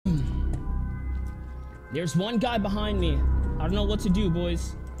There's one guy behind me. I don't know what to do,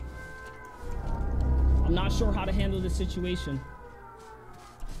 boys. I'm not sure how to handle this situation.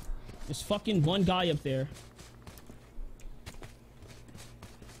 There's fucking one guy up there.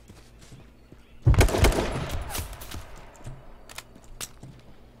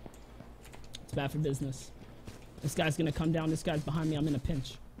 It's bad for business. This guy's gonna come down. This guy's behind me. I'm in a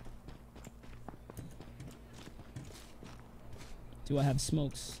pinch. Do I have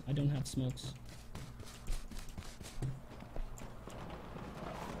smokes? I don't have smokes.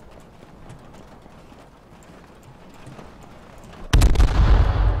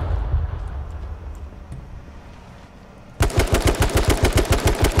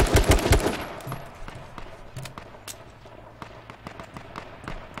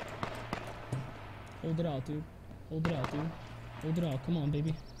 Hold it out, dude. Hold it out, dude. Hold it out. Come on,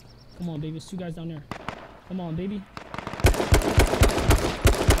 baby. Come on, baby. There's two guys down there. Come on, baby.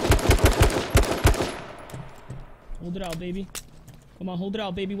 Hold it out, baby. Come on, hold it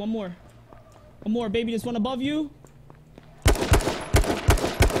out, baby. One more. One more, baby. There's one above you.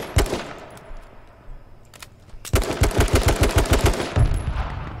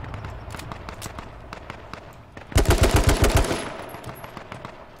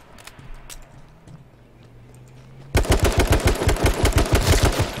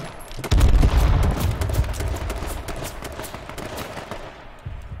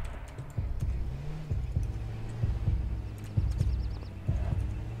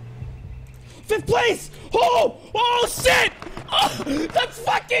 Fifth place! Oh shit! Oh, let's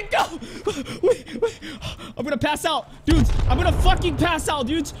fucking go! Wait. I'm gonna pass out, dudes. I'm gonna fucking pass out,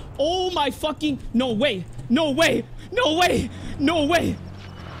 dudes. Oh my fucking, no way, no way, no way, no way.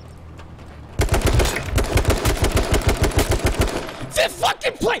 Fifth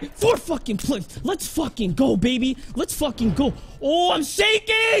fucking place, fourth fucking place. Let's fucking go, baby. Let's fucking go. Oh, I'm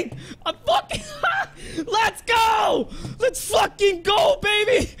shaking. I'm fucking. Let's go. Let's fucking go,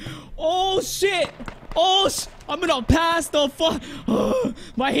 baby. Oh shit! Oh I'm gonna pass the fuck.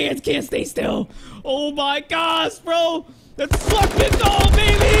 My hands can't stay still. Oh my gosh, bro! Let's fucking go,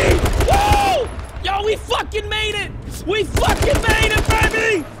 baby! Woo! Yo, we fucking made it! We fucking made it,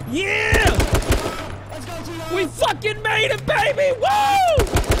 baby! Yeah! Let's go, Gino. We fucking made it, baby! Woo!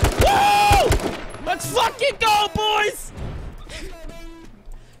 Woo! Let's fucking go, boys!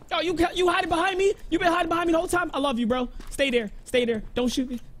 Yo, you hiding behind me? You been hiding behind me the whole time? I love you, bro. Stay there. Stay there. Don't shoot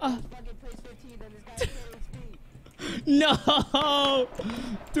me. No!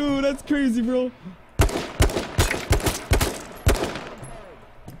 Dude, that's crazy, bro.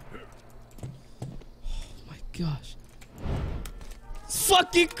 Oh my gosh. It's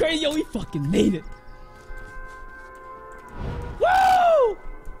fucking crazy. Yo, we fucking made it. Woo!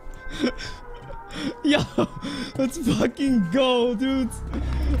 Yo, let's fucking go, dudes.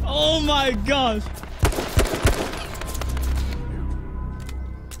 Oh my gosh.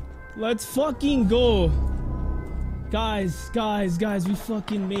 Let's fucking go. Guys, we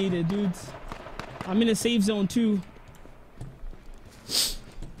fucking made it, dudes. I'm in a safe zone too.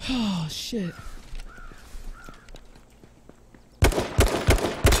 Oh shit.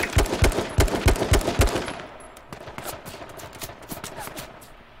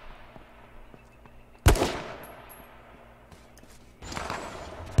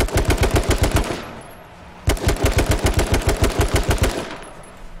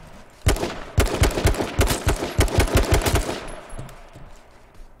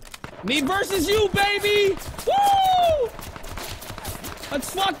 Me versus you, baby! Woo!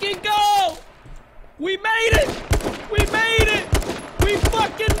 Let's fucking go! We made it! We made it! We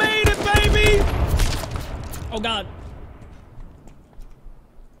fucking made it, baby! Oh god.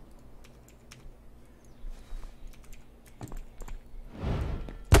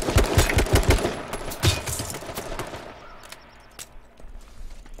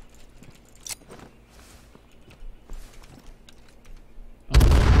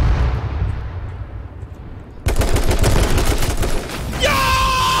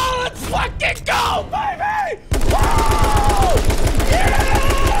 Fucking go, baby! Woo! Yeah!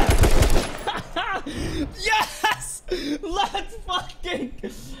 Yes! Let's fucking...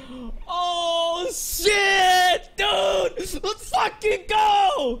 Oh, shit, dude! Let's fucking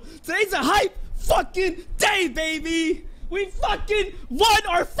go! Today's a hype fucking day, baby! We fucking won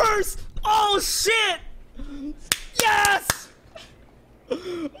our first... Oh, shit! Yes!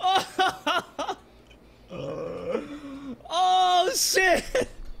 Oh, shit!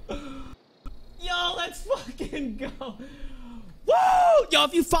 Yo, let's fucking go. Woo! Yo,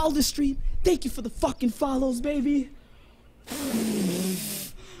 if you follow the stream, thank you for the fucking follows, baby.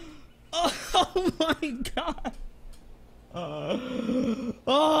 Oh my god.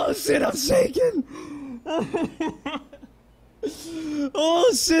 Oh shit, I'm shaking.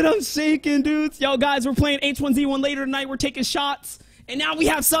 Oh shit, I'm shaking, dudes. Yo, guys, we're playing H1Z1 later tonight. We're taking shots. And now we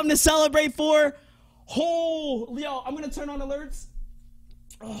have something to celebrate for. Oh, yo, I'm gonna turn on alerts.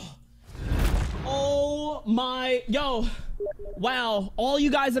 Oh my, yo. Wow. All you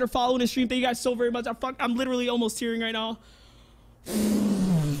guys that are following the stream, thank you guys so very much. I'm literally almost tearing right now.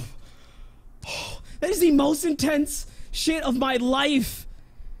 That is the most intense shit of my life.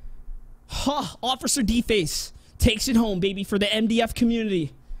 Huh. Officer D-Face takes it home, baby, for the MDF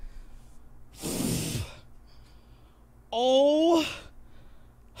community. Oh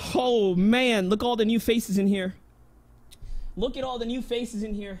man, look at all the new faces in here. Look at all the new faces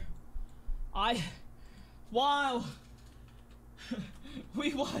in here. Wow.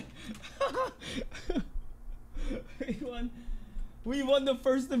 We won. We won the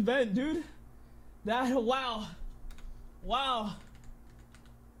first event, dude. Wow.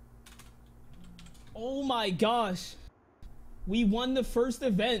 Oh my gosh. We won the first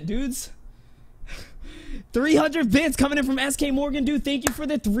event, dudes. 300 bits coming in from SK Morgan, dude. Thank you for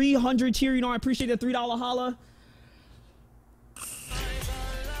the 300 cheer. You know, I appreciate the $3 holla.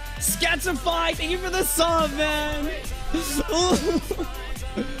 Sketchify, thank you for the sub, man.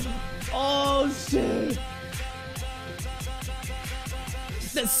 Oh shit.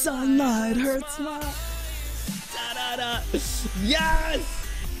 The sunlight hurts my da. Yes.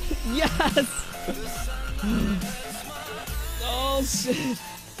 Oh shit.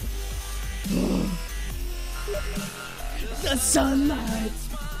 The sunlight.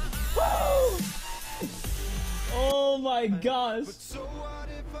 Woo! Oh my gosh.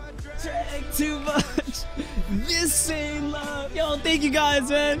 Drink too much. This ain't love. Yo, thank you guys,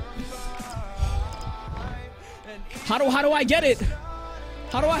 man. How do I get it?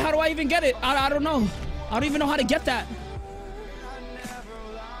 How do I even get it? I don't know. I don't even know how to get that.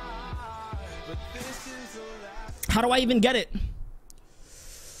 How do I even get it?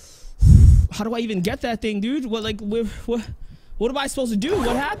 How do I even get that thing, dude? What am I supposed to do?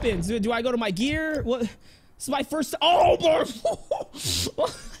 What happens? Do I go to my gear? What? This is my first. Oh my!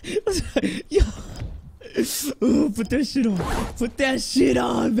 Yo. Ooh, put that shit on. Put that shit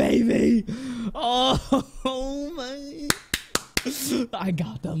on, baby. Oh my! I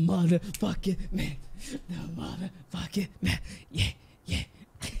got the motherfucking man. The motherfucking man. Yeah.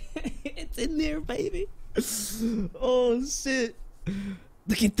 It's in there, baby. Oh shit.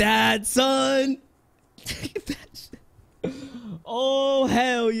 Look at that, son. Look at that shit. Oh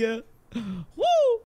hell yeah. Woo.